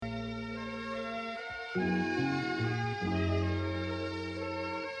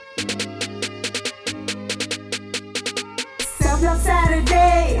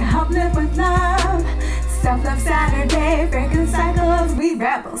Self-Love Saturday, breaking cycles, we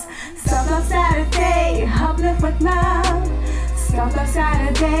rebels. Self-Love Saturday, uplift with love. Self-Love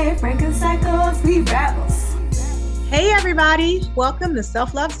Saturday, breaking cycles, we rebels. Hey everybody, welcome to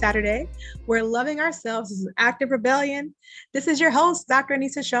Self-Love Saturday, where loving ourselves is an act of rebellion. This is your host, Dr.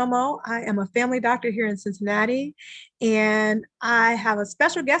 Anissa Shomo. I am a family doctor here in Cincinnati, and I have a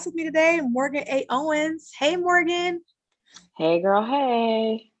special guest with me today, Morgan A. Owens. Hey Morgan. Hey girl,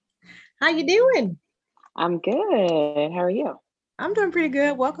 hey. How you doing? I'm good. How are you? I'm doing pretty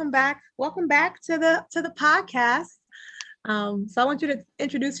good. Welcome back. Welcome back to the podcast. So I want you to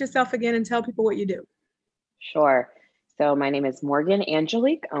introduce yourself again and tell people what you do. Sure. So my name is Morgan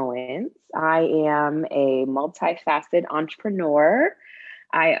Angelique Owens. I am a multifaceted entrepreneur.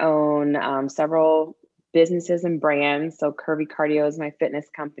 I own several businesses and brands. So Curvy Cardio is my fitness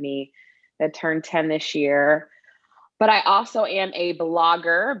company that turned 10 this year. But I also am a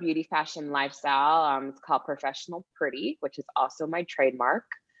blogger, beauty, fashion, lifestyle. It's called Professional Pretty, which is also my trademark.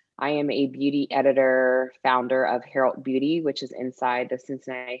 I am a beauty editor, founder of Herald Beauty, which is inside the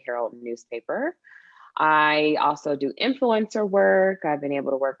Cincinnati Herald newspaper. I also do influencer work. I've been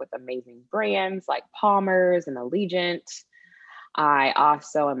able to work with amazing brands like Palmer's and Allegiant. I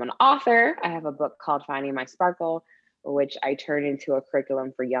also am an author. I have a book called Finding My Sparkle, which I turn into a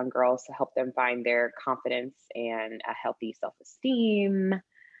curriculum for young girls to help them find their confidence and a healthy self-esteem.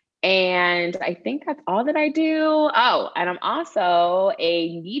 And I think that's all that I do. Oh, and I'm also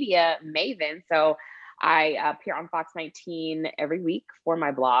a media maven. So I appear on Fox 19 every week for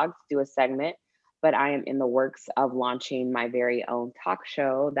my blog, do a segment, but I am in the works of launching my very own talk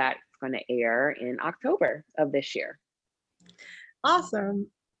show that's going to air in October of this year.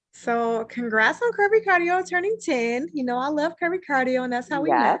 Awesome. So congrats on Curvy Cardio turning 10. You know, I love Curvy Cardio, and that's how we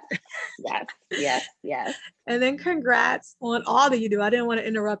met. Yes. And then congrats on all that you do. I didn't want to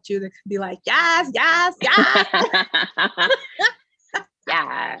interrupt you. That could be like, yes. Yes.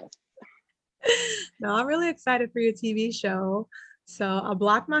 No, I'm really excited for your TV show. So I'll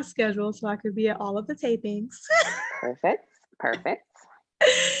block my schedule so I could be at all of the tapings. Perfect.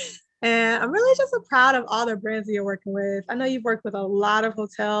 And I'm really just so proud of all the brands that you're working with. I know you've worked with a lot of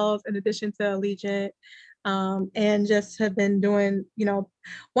hotels in addition to Allegiant, and just have been doing,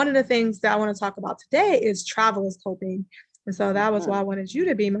 one of the things that I want to talk about today is travel as coping. And so that was why I wanted you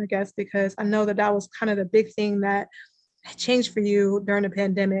to be my guest, because I know that was kind of the big thing that changed for you during the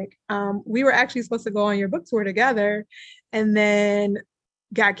pandemic. We were actually supposed to go on your book tour together and then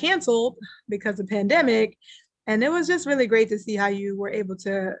got canceled because of pandemic. And it was just really great to see how you were able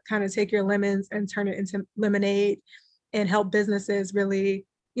to kind of take your lemons and turn it into lemonade and help businesses really,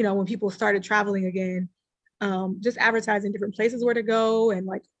 when people started traveling again, just advertising different places where to go and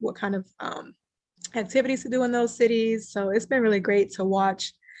like what kind of activities to do in those cities. So it's been really great to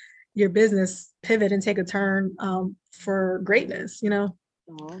watch your business pivot and take a turn for greatness, Oh,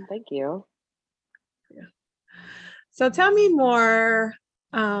 thank you. Yeah. So tell me more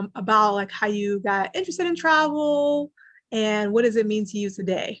about like how you got interested in travel and what does it mean to you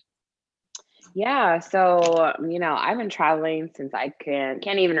today? Yeah, so I've been traveling since I can't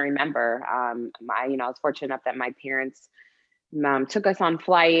even remember. I was fortunate enough that my parents took us on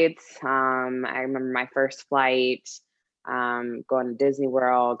flights. I remember my first flight, going to Disney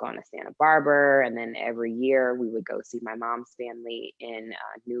World, going to Santa Barbara, and then every year we would go see my mom's family in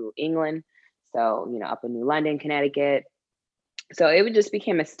New England. So up in New London, Connecticut. So it just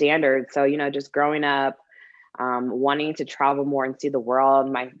became a standard. So just growing up, wanting to travel more and see the world.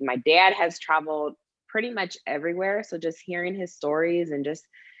 My dad has traveled pretty much everywhere. So just hearing his stories and just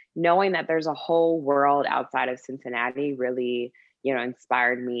knowing that there's a whole world outside of Cincinnati really,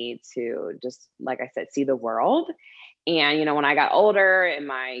 inspired me to just, like I said, see the world. And, when I got older in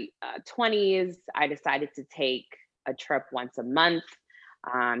my 20s, I decided to take a trip once a month.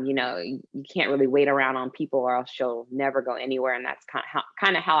 You can't really wait around on people or else you'll never go anywhere. And that's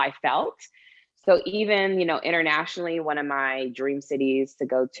kind of how I felt. So even, internationally, one of my dream cities to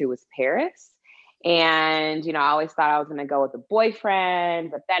go to was Paris. And, I always thought I was going to go with a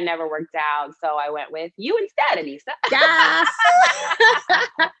boyfriend, but that never worked out. So I went with you instead, Anissa. Yes.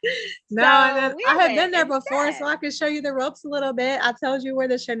 No, I had been there before, so I could show you the ropes a little bit. I told you where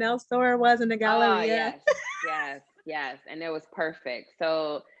the Chanel store was in the Galleria. Oh, yes. And it was perfect.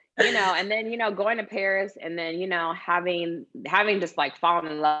 So, and then, going to Paris and then, having just like fallen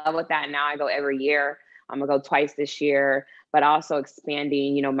in love with that. And now I go every year. I'm gonna go twice this year, but also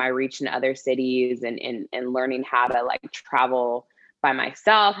expanding, my reach in other cities and learning how to like travel by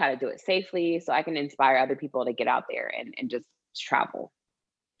myself, how to do it safely so I can inspire other people to get out there and just travel.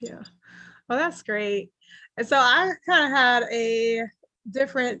 Yeah. Well, that's great. And so I kind of had a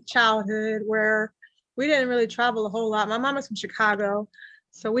different childhood where we didn't really travel a whole lot. My mom is from Chicago,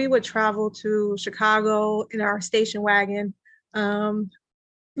 so we would travel to Chicago in our station wagon. Um,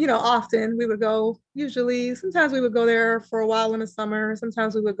 often we would go, usually, sometimes we would go there for a while in the summer.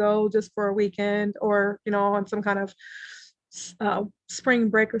 Sometimes we would go just for a weekend or, on some kind of spring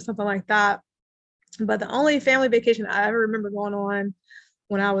break or something like that. But the only family vacation I ever remember going on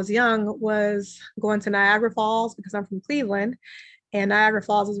when I was young was going to Niagara Falls because I'm from Cleveland, and Niagara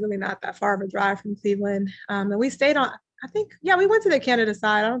Falls is really not that far of a drive from Cleveland. And we stayed on, I think, yeah, we went to the Canada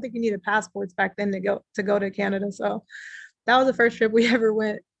side. I don't think you needed passports back then to go to Canada. So that was the first trip we ever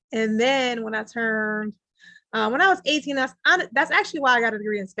went. And then when I was 18, that's actually why I got a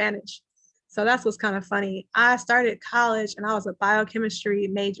degree in Spanish. So that's what's kind of funny. I started college and I was a biochemistry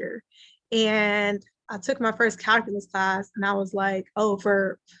major. And I took my first calculus class and I was like, oh,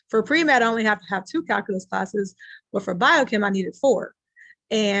 for pre-med, I only have to have 2 calculus classes, but for biochem, I needed 4.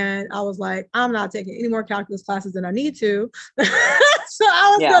 And I was like, I'm not taking any more calculus classes than I need to. So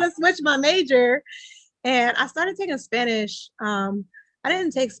I was going to switch my major. And I started taking Spanish. I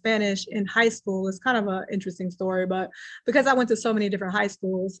didn't take Spanish in high school. It's kind of an interesting story, but because I went to so many different high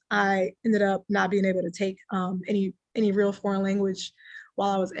schools, I ended up not being able to take any real foreign language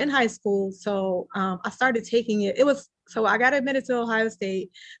while I was in high school. So I started taking it. So I got admitted to Ohio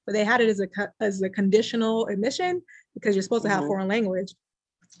State, but they had it as a conditional admission because you're supposed to have foreign language.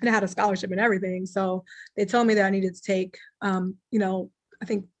 And I had a scholarship and everything. So they told me that I needed to take, I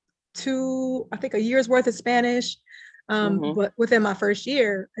think a year's worth of Spanish, but within my first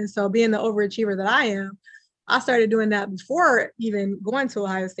year. And so being the overachiever that I am, I started doing that before even going to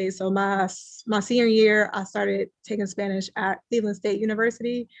Ohio State. So my senior year, I started taking Spanish at Cleveland State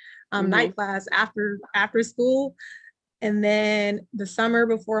University, night class after school. And then the summer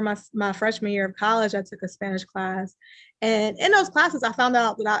before my freshman year of college, I took a Spanish class. And in those classes, I found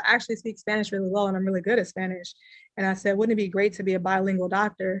out that I actually speak Spanish really well and I'm really good at Spanish. And I said, wouldn't it be great to be a bilingual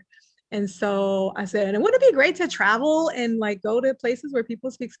doctor? And so I said, and wouldn't it be great to travel and like go to places where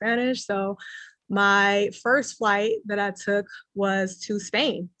people speak Spanish? So my first flight that I took was to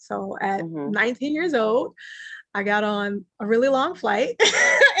Spain. So at 19 years old, I got on a really long flight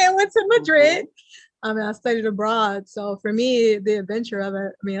and went to Madrid. I studied abroad. So for me, the adventure of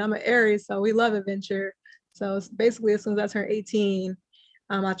it, I'm an Aries, so we love adventure. So basically, as soon as I turned 18,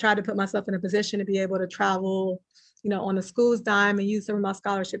 I tried to put myself in a position to be able to travel, on the school's dime and use some of my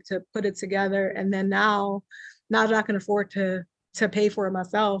scholarship to put it together. And then now that I can afford to pay for it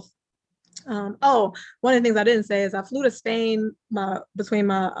myself. One of the things I didn't say is I flew to Spain between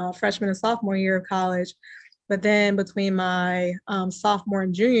my freshman and sophomore year of college. But then between my sophomore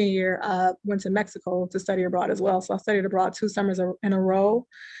and junior year, I went to Mexico to study abroad as well. So I studied abroad 2 summers in a row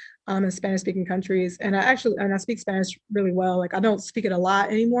in Spanish-speaking countries. And I speak Spanish really well. Like I don't speak it a lot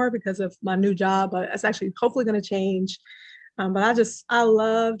anymore because of my new job, but it's actually hopefully going to change. But I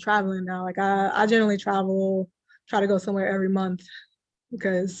love traveling now. Like I generally try to go somewhere every month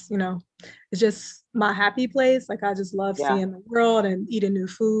because, it's just my happy place. Like I just love seeing the world and eating new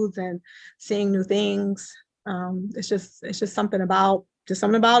foods and seeing new things. It's just something about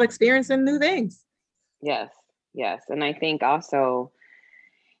experiencing new things. Yes. And I think also,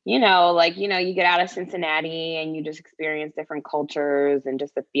 you get out of Cincinnati and you just experience different cultures and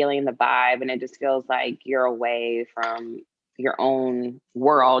just the feeling, the vibe, and it just feels like you're away from your own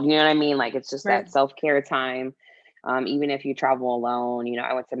world. You know what I mean? Like it's just that self-care time. Even if you travel alone,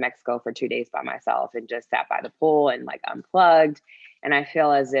 I went to Mexico for 2 days by myself and just sat by the pool and like unplugged. And I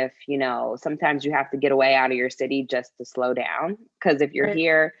feel as if, sometimes you have to get away out of your city just to slow down. Because if you're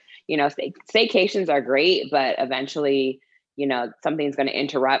here, staycations are great, but eventually, something's going to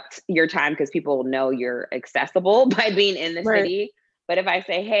interrupt your time because people know you're accessible by being in the city. But if I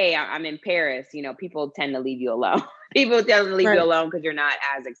say, hey, I'm in Paris, people tend to leave you alone. People tend to leave you alone because you're not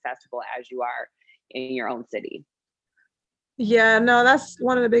as accessible as you are in your own city. Yeah, no, that's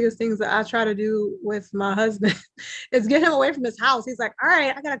one of the biggest things that I try to do with my husband is get him away from his house. He's like, all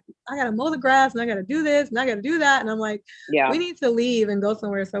right, I gotta mow the grass and I gotta do this and I gotta do that. And I'm like, we need to leave and go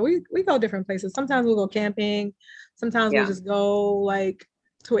somewhere. So we go different places. Sometimes we'll go camping. Sometimes we'll just go like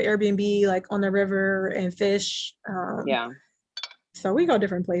to an Airbnb, like on the river and fish. So we go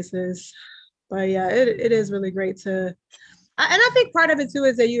different places. But yeah, it is really great and I think part of it too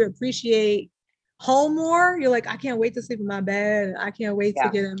is that you appreciate home more. You're like, I can't wait to sleep in my bed. I can't wait to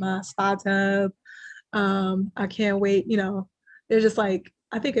get in my spa tub. I can't wait, they're just like,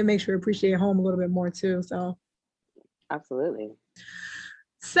 I think it makes you appreciate home a little bit more too. So absolutely.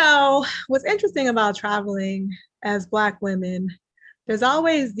 So what's interesting about traveling as Black women, there's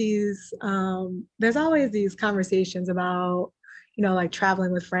always these conversations about, like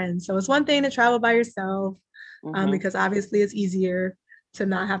traveling with friends. So it's one thing to travel by yourself, Mm-hmm. because obviously it's easier to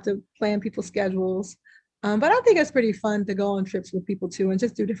not have to plan people's schedules. But I think it's pretty fun to go on trips with people too and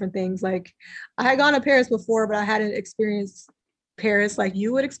just do different things. Like I had gone to Paris before, but I hadn't experienced Paris like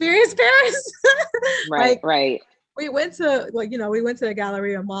you would experience Paris. Right, Like right. we went to we went to the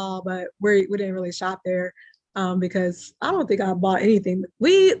Galleria Mall, but we didn't really shop there, because I don't think I bought anything.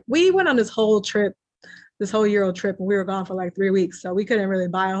 We went on this whole trip, this whole Euro trip, and we were gone for like 3 weeks, so we couldn't really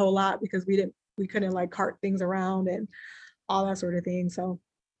buy a whole lot because we couldn't like cart things around and all that sort of thing. So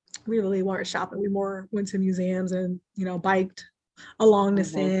we really weren't shopping. We more went to museums and biked along the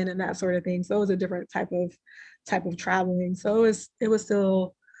Mm-hmm. Seine and that sort of thing. So it was a different type of traveling. So it was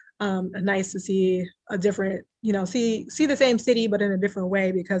still nice to see a different, see the same city but in a different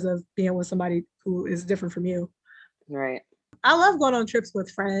way because of being with somebody who is different from you. Right. I love going on trips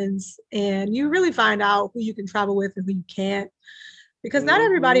with friends, and you really find out who you can travel with and who you can't, because not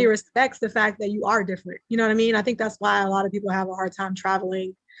everybody Mm-hmm. respects the fact that you are different. You know what I mean? I think that's why a lot of people have a hard time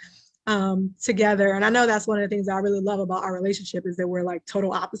traveling together. And I know that's one of the things that I really love about our relationship is that we're like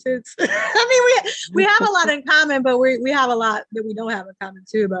total opposites. I mean, we have a lot in common, but we have a lot that we don't have in common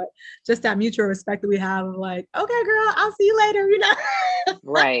too. But just that mutual respect that we have of like, okay, girl, I'll see you later,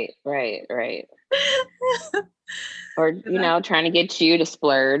 Right, right, right. Or, trying to get you to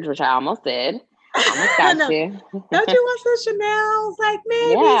splurge, which I almost did. Almost got No, you. don't you want some Chanel's? Like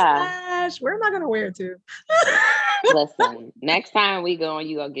maybe Yeah. slash. Where am I gonna wear it to? Listen, next time we go,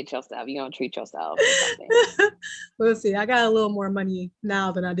 you gonna get yourself. You gonna treat yourself or something. We'll see. I got a little more money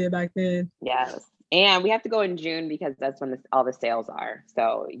now than I did back then. Yes. And we have to go in June because that's when all the sales are.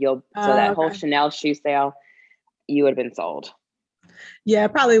 So so that whole Okay. Chanel shoe sale, you would have been sold. Yeah,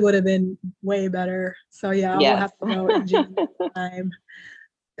 it probably would have been way better. So yeah, I will Yes. have to go in June next time.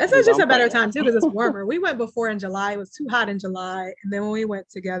 This We is just gonna a better plan time too because it's warmer. We went before in July. It was too hot in July, and then when we went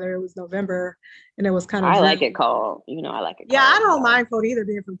together, it was November, and it was kind of I like it dreary. cold. I like it Yeah, I cold. don't So mind cold either.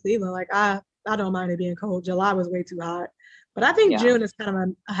 Being from Cleveland, like I don't mind it being cold. July was way too hot, but I think yeah. June is kind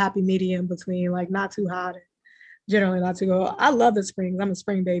of a happy medium between like not too hot and generally not too cold. I love the springs. I'm a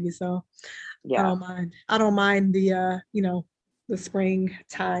spring baby, so I Yeah. don't mind. I don't mind the spring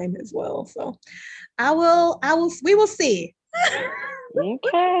time as well. So we will see.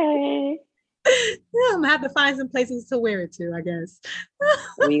 Okay. Yeah, I'm gonna have to find some places to wear it to, I guess.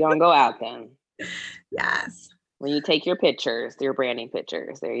 We gonna go out then. Yes. When you take your pictures, your branding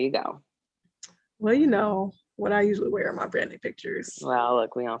pictures, there you go. Well, you know what I usually wear in my branding pictures. Well,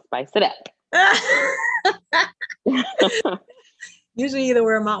 look, we gonna spice it up. Usually either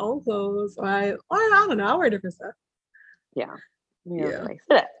wear my own clothes or I don't know, I wear different stuff. Yeah. We gonna Yeah. spice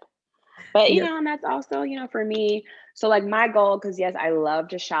it up. But Yeah. and that's also, for me, so like my goal, because yes, I love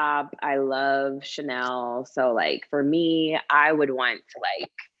to shop. I love Chanel. So like for me, I would want to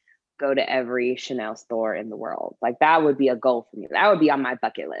like go to every Chanel store in the world. Like that would be a goal for me. That would be on my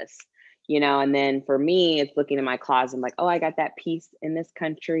bucket list. And then for me, it's looking in my closet. I'm like, oh, I got that piece in this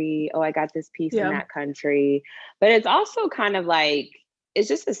country. Oh, I got this piece in Yeah. that country. But it's also kind of like, it's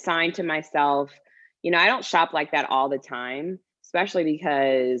just a sign to myself. I don't shop like that all the time, especially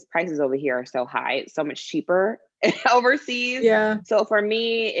because prices over here are so high. It's so much cheaper overseas. Yeah. So for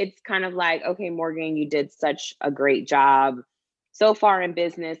me, it's kind of like, okay, Morgan, you did such a great job so far in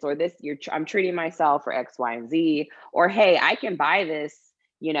business, or this, I'm treating myself for X, Y, and Z, or hey, I can buy this,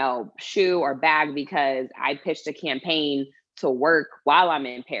 shoe or bag because I pitched a campaign to work while I'm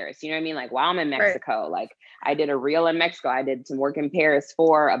in Paris. You know what I mean? Like while I'm in Mexico, Right. like I did a reel in Mexico. I did some work in Paris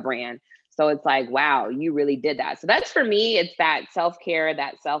for a brand. So it's like, wow, you really did that. So that's for me, it's that self-care,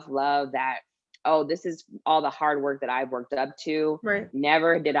 that self-love, that, oh, this is all the hard work that I've worked up to. Right.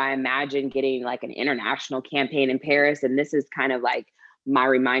 Never did I imagine getting like an international campaign in Paris. And this is kind of like my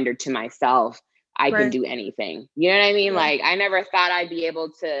reminder to myself, I can Right. do anything. You know what I mean? Yeah. Like I never thought I'd be able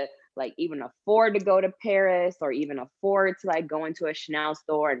to like even afford to go to Paris or even afford to like go into a Chanel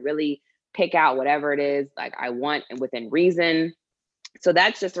store and really pick out whatever it is like I want and within reason. So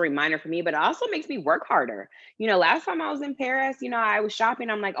that's just a reminder for me, but it also makes me work harder. Last time I was in Paris, I was shopping.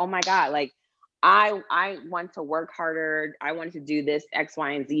 I'm like, oh my God, like I want to work harder. I wanted to do this X,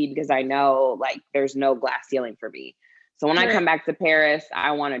 Y, and Z because I know like there's no glass ceiling for me. So when I Right. come back to Paris,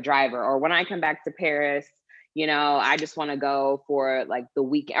 I want a driver. Or when I come back to Paris, I just want to go for like the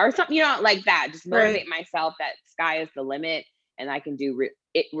weekend or something, like that. Just motivate myself that sky is the limit and I can do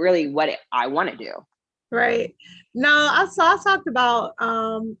it really what I want to do. Right. No, I talked about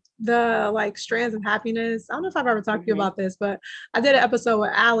the like strands of happiness. I don't know if I've ever talked to you about this, but I did an episode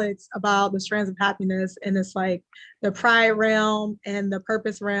with Alex about the strands of happiness, and it's like the pride realm and the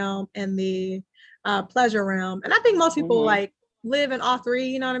purpose realm and the pleasure realm. And I think most people like live in all three,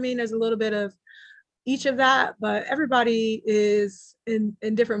 you know what I mean? There's a little bit of each of that, but everybody is in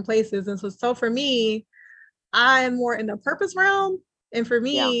different places. And so for me, I'm more in the purpose realm. And for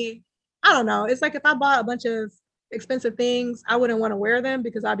Yeah. me, I don't know. It's like if I bought a bunch of expensive things, I wouldn't want to wear them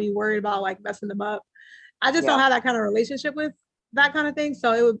because I'd be worried about like messing them up. I just don't Yeah. have that kind of relationship with that kind of thing.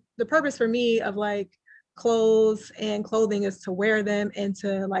 So it would the purpose for me of like clothes and clothing is to wear them and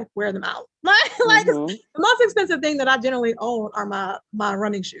to like wear them out. Like Mm-hmm. the most expensive thing that I generally own are my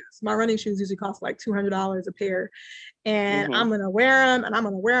running shoes. My running shoes usually cost like $200 a pair, and Mm-hmm. I'm gonna wear them and I'm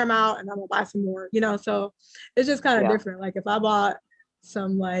gonna wear them out and I'm gonna buy some more. You know, so it's just kind of Yeah. different. Like if I bought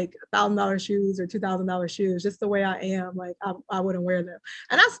some like $1,000 shoes or $2,000 shoes, just the way I am, like I wouldn't wear them.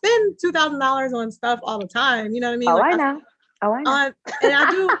 And I spend $2,000 on stuff all the time. You know what I mean? Oh, Like I know. Oh, I know. on and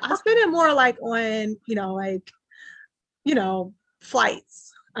I spend it more like on, you know,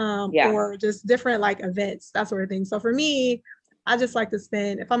 flights, Yeah. or just different like events, that sort of thing. So for me, I just like to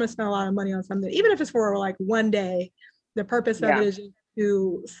spend, if I'm gonna spend a lot of money on something, even if it's for like one day, the purpose of it Yeah. is just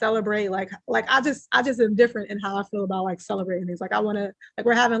to celebrate, like I just am different in how I feel about like celebrating things. Like I wanna, like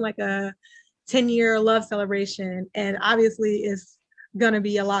we're having like a 10-year love celebration, and obviously it's gonna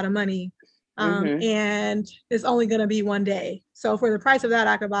be a lot of money. Mm-hmm. And it's only gonna be one day. So for the price of that,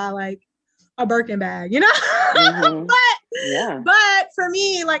 I could buy like a Birkin bag, you know? Mm-hmm. but Yeah. but for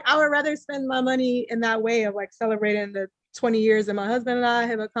me, like I would rather spend my money in that way of like celebrating the 20 years that my husband and I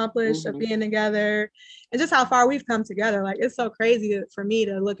have accomplished of Mm-hmm. being together, and just how far we've come together. Like it's so crazy for me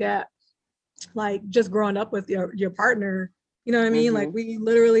to look at like just growing up with your partner. You know what I mean? Like Mm-hmm. we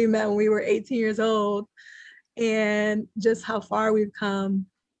literally met when we were 18 years old, and just how far we've come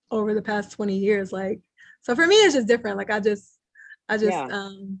over the past 20 years. Like, so for me, it's just different. Like I just Yeah.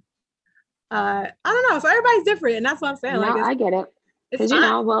 I don't know. So everybody's different, and that's what I'm saying. No, Like I get it. it's Because,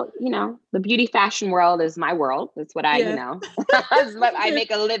 fine. well, the beauty fashion world is my world. That's what Yeah. that's what I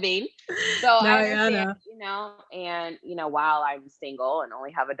make a living. So No, I yeah, I understand, know. and, while I'm single and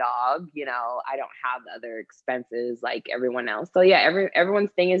only have a dog, I don't have the other expenses like everyone else. So yeah,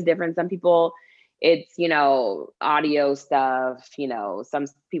 everyone's thing is different. Some people, it's, audio stuff, some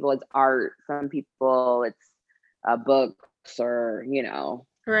people it's art, some people it's books or,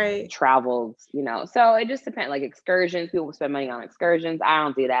 Right. travels, so it just depends. Like excursions, people spend money on excursions. I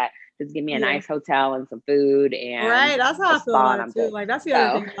don't do that. Just give me a Yeah. nice hotel and some food and Right. That's how a I feel spa, about and it I'm too. good. Like that's the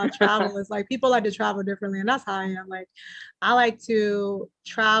other So thing about travel is like people like to travel differently, and that's how I am. Like I like to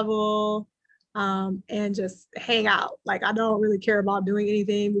travel and just hang out. Like I don't really care about doing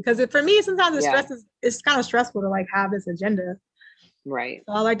anything because for me sometimes yeah, it's kind of stressful to like have this agenda. right.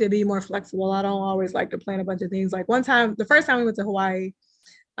 So I like to be more flexible. I don't always like to plan a bunch of things. Like one time, the first time we went to Hawaii,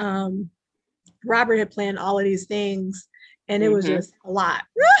 um, Robert had planned all of these things, and it was Mm-hmm. just a lot.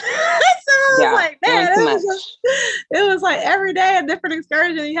 So I was Yeah, like, doing man, too much. it was like every day a different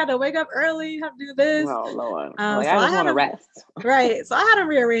excursion. You had to wake up early, you have to do this. Oh Lord, like So I I just had want to to rest. right. So I had to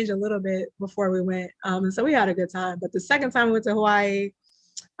rearrange a little bit before we went. And so we had a good time. But the second time we went to Hawaii,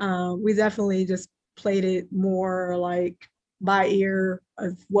 we definitely just played it more like by ear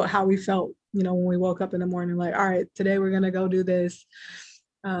of how we felt, when we woke up in the morning, like, all right, today we're gonna go do this.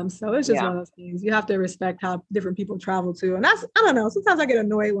 So it's just one Yeah, of those things. You have to respect how different people travel too. And that's, I don't know, sometimes I get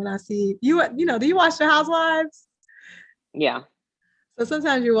annoyed when I see do you watch the Housewives? yeah, So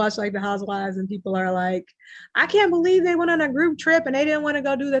sometimes you watch like the Housewives and people are like, I can't believe they went on a group trip and they didn't want to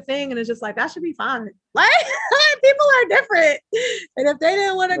go do the thing. And it's just like, that should be fine. Like people are different. And if they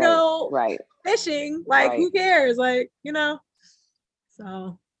didn't want to right, go right, fishing, like right, who cares? Like,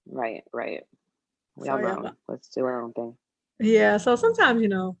 so, right. We so all yeah. grown. Let's do our own thing. Yeah. So sometimes,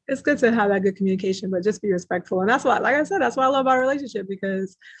 it's good to have that good communication, but just be respectful. And that's why, like I said, that's why I love our relationship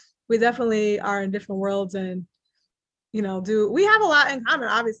because we definitely are in different worlds and do we have a lot in common.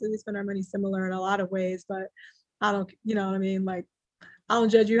 Obviously, we spend our money similar in a lot of ways, but I don't, you know what I mean? Like, I don't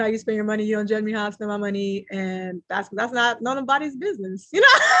judge you how you spend your money. You don't judge me how I spend my money, and that's not nobody's business,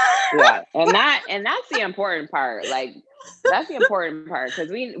 Yeah, and that's the important part. Like that's the important part because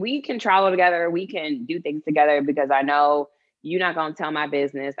we can travel together, we can do things together because I know you're not gonna tell my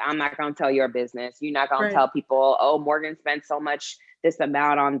business, I'm not gonna tell your business. You're not gonna Right. tell people, oh, Morgan spent so much this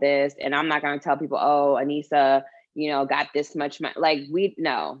amount on this, and I'm not gonna tell people, oh, Anissa, got this much money. Like we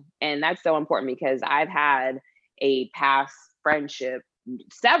know, and that's so important because I've had a past friendship,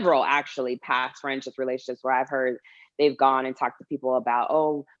 several actually past friendships, relationships where I've heard they've gone and talked to people about,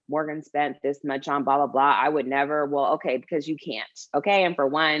 oh, Morgan spent this much on blah, blah, blah. I would never. Well, okay, because you can't. Okay. And for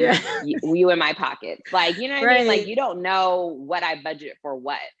one, Yeah. you in my pockets. Like, you know what I mean? Like, Right. you don't know what I budget for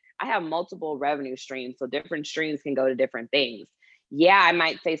what. I have multiple revenue streams. So different streams can go to different things. Yeah, I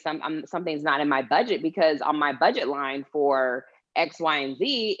might say something's not in my budget because on my budget line for X, Y, and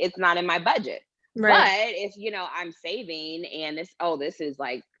Z, it's not in my budget. Right. But if, I'm saving and this is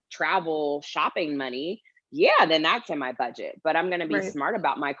like travel shopping money, yeah, then that's in my budget. But I'm going to be Right. smart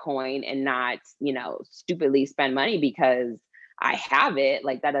about my coin and not, stupidly spend money because I have it.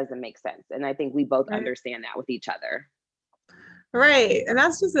 Like, that doesn't make sense. And I think we both Right. understand that with each other. Right. And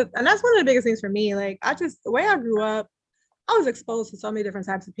that's one of the biggest things for me. Like, the way I grew up, I was exposed to so many different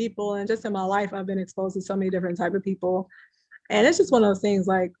types of people. And just in my life, I've been exposed to so many different types of people. And it's just one of those things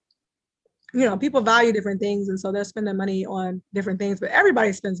like, people value different things. And so they're spending money on different things, but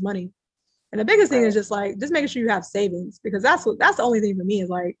everybody spends money. And the biggest thing is just making sure you have savings, because that's the only thing for me is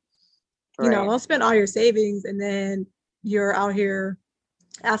like, don't spend all your savings and then you're out here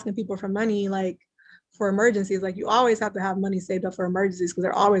asking people for money, like for emergencies. Like, you always have to have money saved up for emergencies because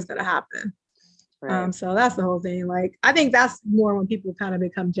they're always going to happen. Right. So that's the whole thing. Like, I think that's more when people kind of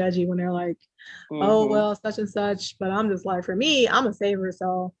become judgy when they're like, oh, well, such and such. But I'm just like, for me, I'm a saver.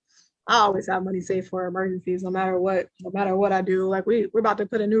 So I always have money saved for emergencies, no matter what I do. Like, we're about to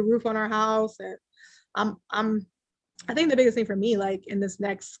put a new roof on our house, and I think the biggest thing for me, like in this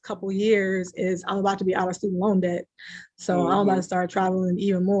next couple years, is I'm about to be out of student loan debt. So I'm about to start traveling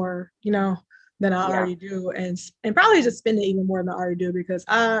even more, than I already do, and probably just spend it even more than I already do, because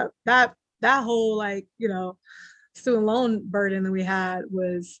that whole student loan burden that we had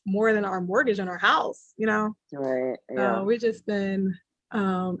was more than our mortgage on our house, Right. Yeah. We just been,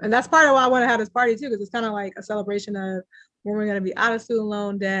 and that's part of why I want to have this party too, because it's kind of like a celebration of when we're going to be out of student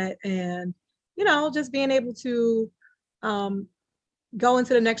loan debt, and just being able to go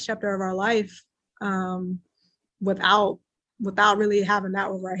into the next chapter of our life without really having that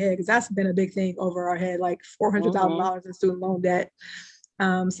over our head, because that's been a big thing over our head, like $400,000 in student loan debt.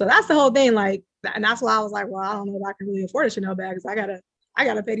 So that's the whole thing, like, and that's why I was like, well, I don't know if I can really afford a Chanel bag, because I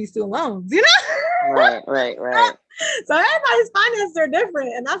gotta pay these student loans, Right. So everybody's finances are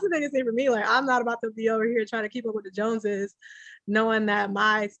different, and that's the biggest thing for me. Like, I'm not about to be over here trying to keep up with the Joneses, knowing that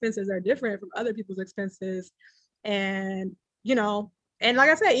my expenses are different from other people's expenses. And and like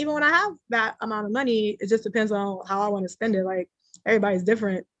I said, even when I have that amount of money, it just depends on how I want to spend it. Like, everybody's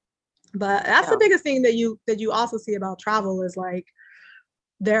different. But that's the biggest thing that you also see about travel, is like,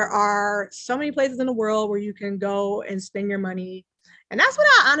 there are so many places in the world where you can go and spend your money. And that's what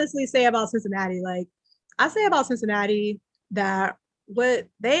I honestly say about Cincinnati. Like, I say about Cincinnati that what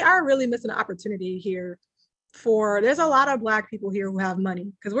they are really missing an opportunity here there's a lot of Black people here who have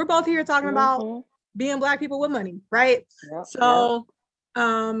money, because we're both here talking about being Black people with money, right? So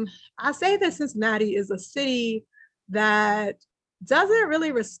I say that Cincinnati is a city that doesn't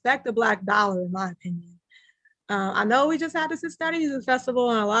really respect the Black dollar, in my opinion. I know we just had the Cincinnati Music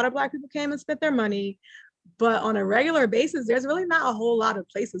Festival, and a lot of Black people came and spent their money, but on a regular basis, there's really not a whole lot of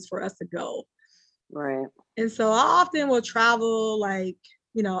places for us to go. Right. And so I often will travel, like,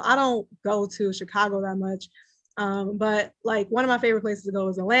 I don't go to Chicago that much, but like one of my favorite places to go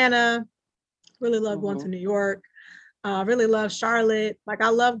is Atlanta. Really love going to New York. Really love Charlotte. Like, I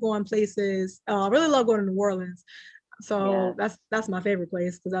love going places. I really love going to New Orleans. So that's my favorite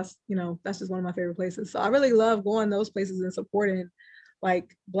place, because that's just one of my favorite places. So I really love going those places and supporting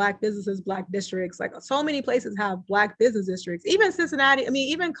like Black businesses, Black districts. Like, so many places have Black business districts. Even Cincinnati,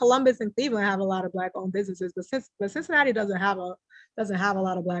 even Columbus and Cleveland have a lot of Black owned businesses, but Cincinnati doesn't have a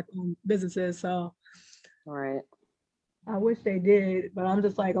lot of Black owned businesses. So I wish they did, but I'm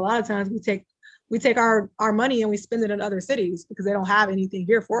just like, a lot of times we take our money and we spend it in other cities because they don't have anything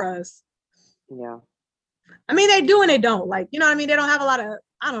here for us. Yeah. They do and they don't. Like, they don't have a lot of,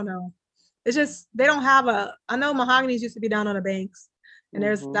 I don't know. It's just, they don't have I know Mahogany's used to be down on the banks, and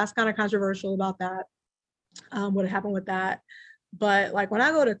that's kind of controversial about that, what happened with that. But like, when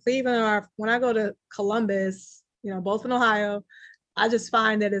I go to Cleveland or when I go to Columbus, both in Ohio, I just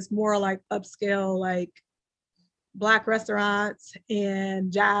find that it's more like upscale, like Black restaurants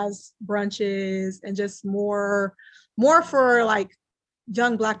and jazz brunches, and just more for like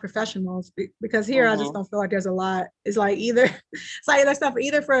young Black professionals, because here I just don't feel like there's a lot. It's like either stuff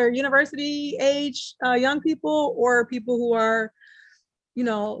either for university age young people, or people who are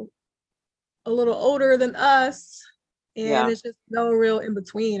a little older than us, and it's just no real in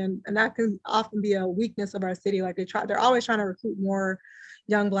between, and that can often be a weakness of our city. Like, they're always trying to recruit more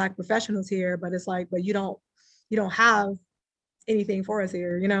young Black professionals here, but it's like, but you don't have anything for us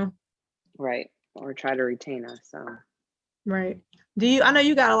here, Right. Or try to retain us. So. Right. I know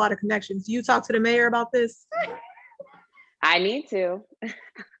you got a lot of connections. Do you talk to the mayor about this? I need to.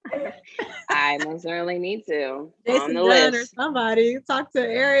 I most certainly need to. Jason on the Dunn list. Or somebody. Talk to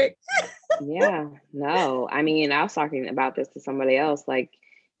Eric. Yeah. No. I was talking about this to somebody else. Like,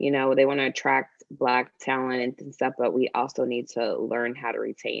 they want to attract Black talent and stuff, but we also need to learn how to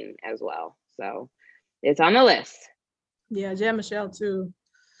retain as well. So it's on the list. Yeah, Jan Michelle too.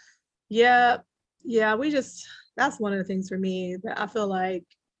 Yeah, yeah, that's one of the things for me that I feel like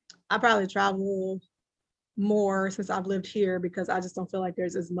I probably travel more since I've lived here because I just don't feel like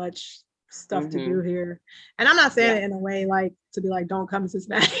there's as much stuff to do here. And I'm not saying it in a way like to be like, don't come to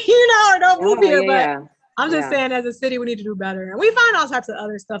Cincinnati, or don't move here, but I'm just saying as a city, we need to do better. And we find all types of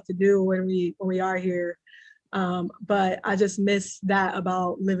other stuff to do when we are here. But I just miss that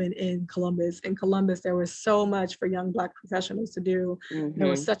about living in Columbus. In Columbus, there was so much for young Black professionals to do. There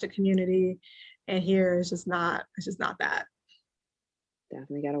was such a community, and here it's just not that.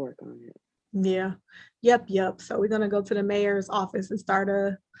 Definitely got to work on it. Yeah. Yep. So we're gonna go to the mayor's office and start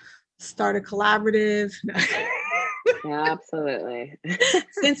a collaborative. Yeah, absolutely.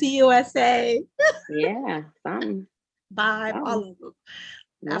 Cincy USA. Yeah, something. Vibe, all of them.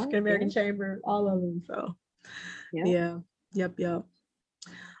 African American Chamber, all of them. So yeah. Yep.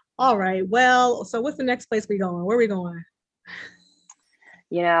 All right. Well, so what's the next place we going? Where are we going?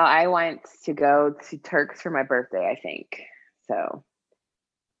 I want to go to Turks for my birthday, I think. So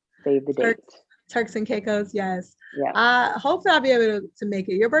save the date. Turks and Caicos, yes. Yeah. Hopefully I'll be able to make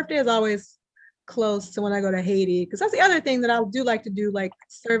it. Your birthday is always close to when I go to Haiti, because that's the other thing that I do like to do, like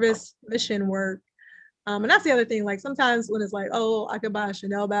service mission work. And that's the other thing, like sometimes when it's like, oh, I could buy a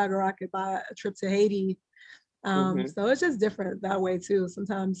Chanel bag or I could buy a trip to Haiti. So it's just different that way too.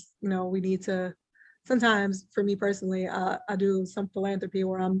 Sometimes, we need to, sometimes for me personally, I do some philanthropy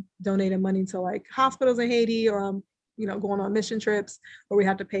where I'm donating money to like hospitals in Haiti, or I'm, going on mission trips where we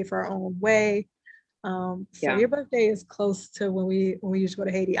have to pay for our own way. So your birthday is close to when we used to go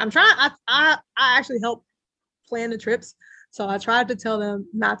to Haiti. I actually helped plan the trips. So I tried to tell them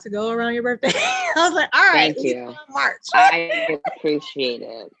not to go around your birthday. I was like, all right, thank you. March. I appreciate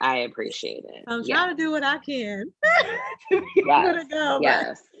it. I'm trying to do what I can.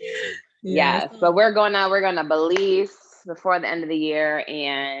 Yes. But we're going to Belize before the end of the year,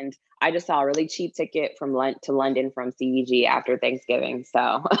 and I just saw a really cheap ticket to London from CVG after Thanksgiving.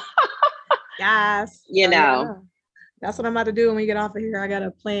 So yes, that's what I'm about to do when we get off of here. I gotta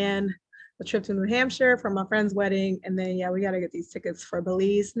plan a trip to New Hampshire for my friend's wedding, and then we gotta get these tickets for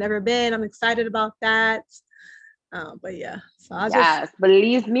Belize. Never been. I'm excited about that. But yeah, so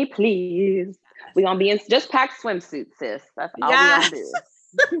Believe me, please. We're gonna be in just pack swimsuits, sis. That's all we gonna do.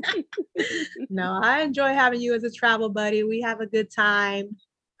 No, I enjoy having you as a travel buddy. We have a good time.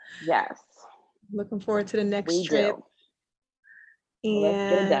 Yes. Looking forward to the next trip. And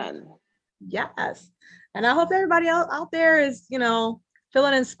let's get it done. Yes. And I hope everybody else out there is,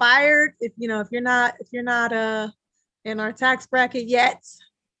 feeling inspired. If you're not in our tax bracket yet,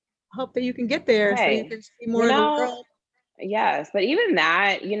 hope that you can get there so you can see more of the world. Yes, but even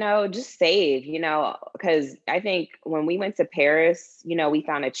that, just save, because I think when we went to Paris, we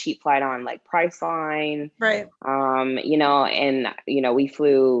found a cheap flight on like Priceline. Right. And we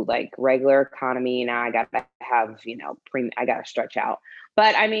flew like regular economy. Now I got to have, I got to stretch out.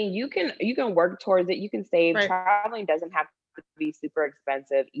 But I mean, you can work towards it. You can save. Right. Traveling doesn't have to be super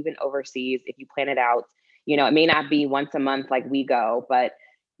expensive, even overseas. If you plan it out, it may not be once a month like we go, but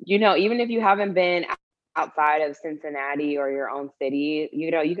even if you haven't been outside of Cincinnati or your own city,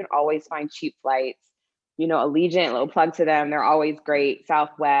 you can always find cheap flights. Allegiant, little plug to them. They're always great.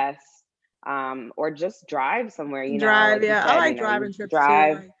 Southwest, or just drive somewhere. Drive, like I like driving trips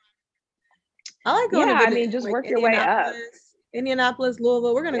drive. too. I like going to just work your way up. Indianapolis,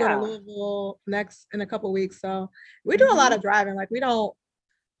 Louisville. We're gonna go to Louisville next in a couple weeks. So we do a lot of driving. Like we don't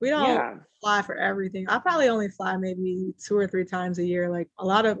fly for everything. I probably only fly maybe 2 or 3 times a year. Like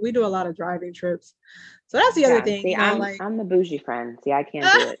we do a lot of driving trips. So that's the other thing. See, I'm the bougie friend. See, I can't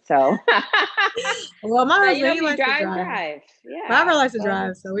do it. So well, my husband, he likes to drive. Yeah. My husband likes to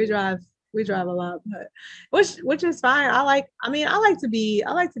drive, so we drive a lot, but which is fine. I like to be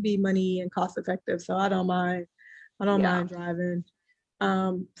money and cost effective, so I don't mind driving.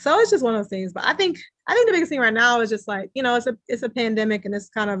 So it's just one of those things. But I think the biggest thing right now is just like, it's a pandemic, and it's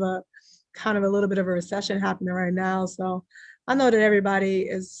kind of a little bit of a recession happening right now. So I know that everybody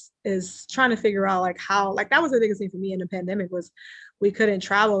is trying to figure out like how, like that was the biggest thing for me in the pandemic was we couldn't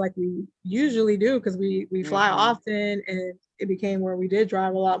travel like we usually do because we fly often, and it became where we did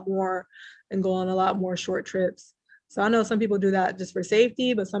drive a lot more and go on a lot more short trips. So I know some people do that just for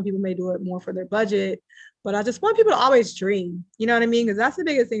safety, but some people may do it more for their budget. But I just want people to always dream, you know what I mean? Because that's the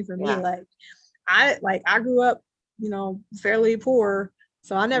biggest thing for me. Like I grew up, fairly poor,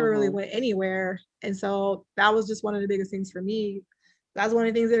 so I never really went anywhere. And so that was just one of the biggest things for me. That's one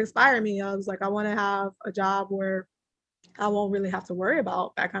of the things that inspired me. I was like, I want to have a job where I won't really have to worry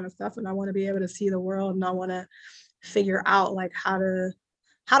about that kind of stuff. And I want to be able to see the world, and I want to figure out like how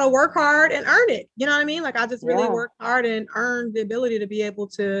to work hard and earn it. You know what I mean? Like I just really Yeah. work hard and earn the ability to be able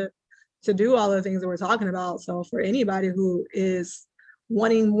to do all the things that we're talking about. So for anybody who is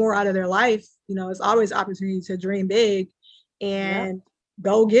wanting more out of their life, you know, it's always opportunity to dream big and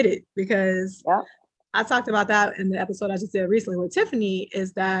go get it, because Yep. I talked about that in the episode I just did recently with Tiffany,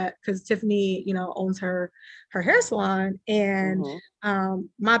 is that because Tiffany, you know, owns her hair salon, and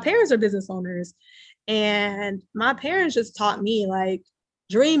my parents are business owners, and my parents just taught me like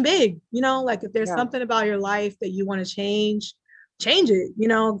dream big, you know, like if there's Yeah. something about your life that you want to change it, you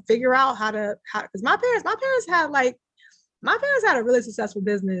know, figure out how because my parents had a really successful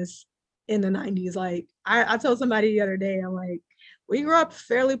business in the 90s. Like I told somebody the other day, I'm like, we grew up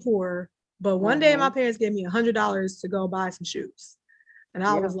fairly poor, but one day my parents gave me $100 to go buy some shoes. And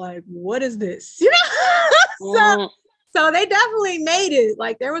I was like, what is this? You know? So they definitely made it.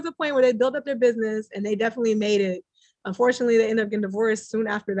 Like there was a point where they built up their business and they definitely made it. Unfortunately, they ended up getting divorced soon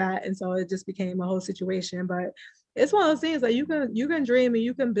after that. And so it just became a whole situation. But it's one of those things that you can dream and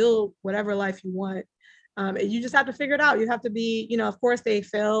you can build whatever life you want. And you just have to figure it out. You have to be, you know, of course they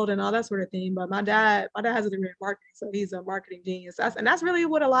failed and all that sort of thing. But my dad has a degree in marketing, so he's a marketing genius. That's really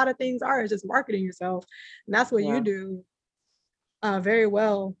what a lot of things are, is just marketing yourself. And that's what you do very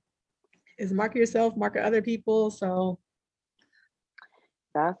well, is market yourself, market other people. So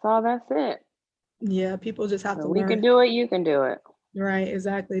that's it. Yeah, people just have to We learn. can do it, you can do it. Right,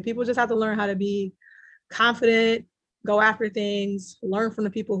 exactly. People just have to learn how to be confident, go after things, learn from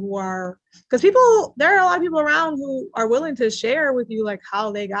the people who are, because there are a lot of people around who are willing to share with you like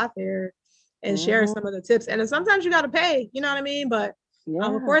how they got there and share some of the tips. And then sometimes you got to pay, you know what I mean? But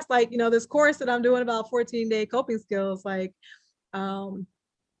of course, like, you know, this course that I'm doing about 14-day coping skills, like,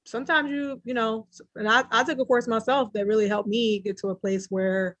 sometimes you know, and I took a course myself that really helped me get to a place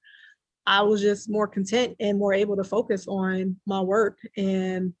where I was just more content and more able to focus on my work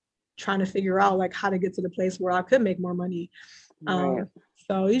and trying to figure out like how to get to the place where I could make more money. Right.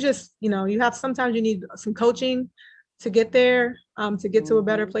 So you just, you know, sometimes you need some coaching to get there, to get to a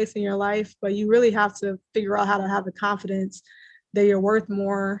better place in your life, but you really have to figure out how to have the confidence that you're worth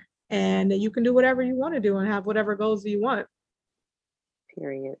more and that you can do whatever you want to do and have whatever goals that you want.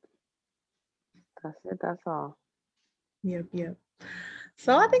 Period. That's it. That's all. Yep.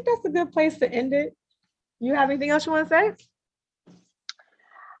 So I think that's a good place to end it. You have anything else you want to say?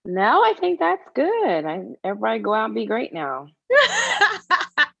 No, I think that's good. Everybody go out and be great now.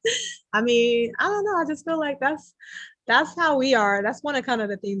 I mean, I don't know. I just feel like that's how we are. That's one of kind of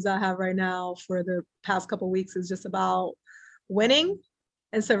the themes I have right now for the past couple of weeks, is just about winning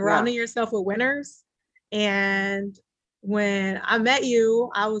and surrounding yourself with winners. And when I met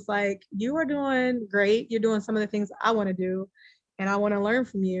you, I was like, you are doing great. You're doing some of the things I want to do, and I want to learn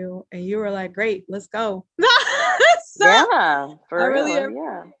from you. And you were like, great, let's go. So yeah, for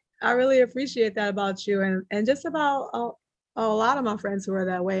real. I really appreciate that about you, and just about a lot of my friends who are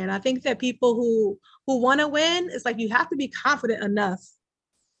that way. And I think that people who want to win, it's like you have to be confident enough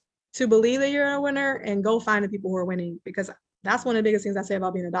to believe that you're a winner and go find the people who are winning, because that's one of the biggest things I say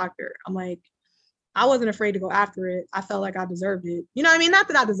about being a doctor. I'm like, I wasn't afraid to go after it. I felt like I deserved it. You know what I mean? Not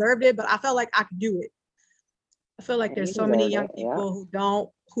that I deserved it, but I felt like I could do it. I feel like there's so many young people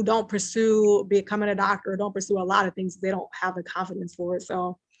who don't pursue becoming a doctor, or don't pursue a lot of things. They don't have the confidence for it.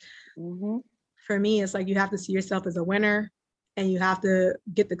 So for me, it's like you have to see yourself as a winner, and you have to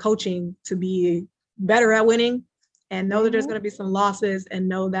get the coaching to be better at winning, and know that there's going to be some losses, and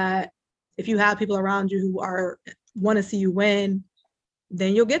know that if you have people around you who want to see you win,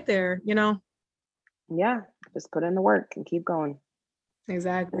 then you'll get there, you know? Yeah, just put in the work and keep going.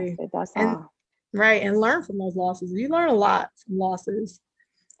 Exactly. That's all. Right, and learn from those losses. You learn a lot from losses.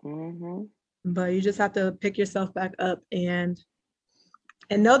 But you just have to pick yourself back up and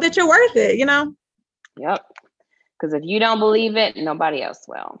know that you're worth it, you know? Yep. Because if you don't believe it, nobody else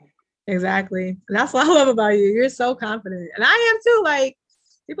will. Exactly. And that's what I love about you. You're so confident. And I am too. Like,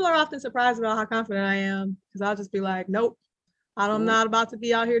 people are often surprised about how confident I am, because I'll just be like, nope, I'm not about to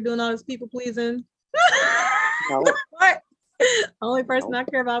be out here doing all this people pleasing. Nope. Only person I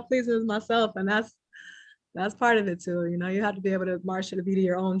care about pleasing is myself. And that's part of it too. You know, you have to be able to march to the beat of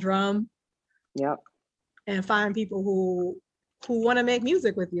your own drum. Yep. And find people who want to make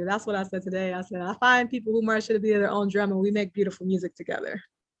music with you. That's what I said today. I said, I find people who march to the beat of their own drum, and we make beautiful music together.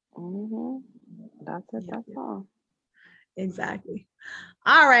 That's it. That's all. Exactly.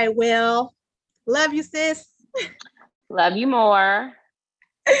 All right. Well, love you, sis. Love you more.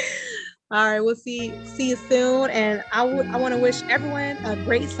 All right, we'll see you soon. And I want to wish everyone a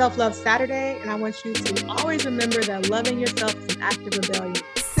great self-love Saturday. And I want you to always remember that loving yourself is an act of rebellion.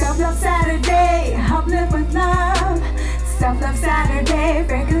 Self-love Saturday, uplift with love. Self-love Saturday,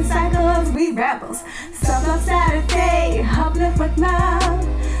 breaking cycles, we rebels. Self-love Saturday, uplift with love.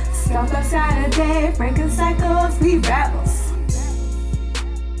 Self-love Saturday, breaking cycles,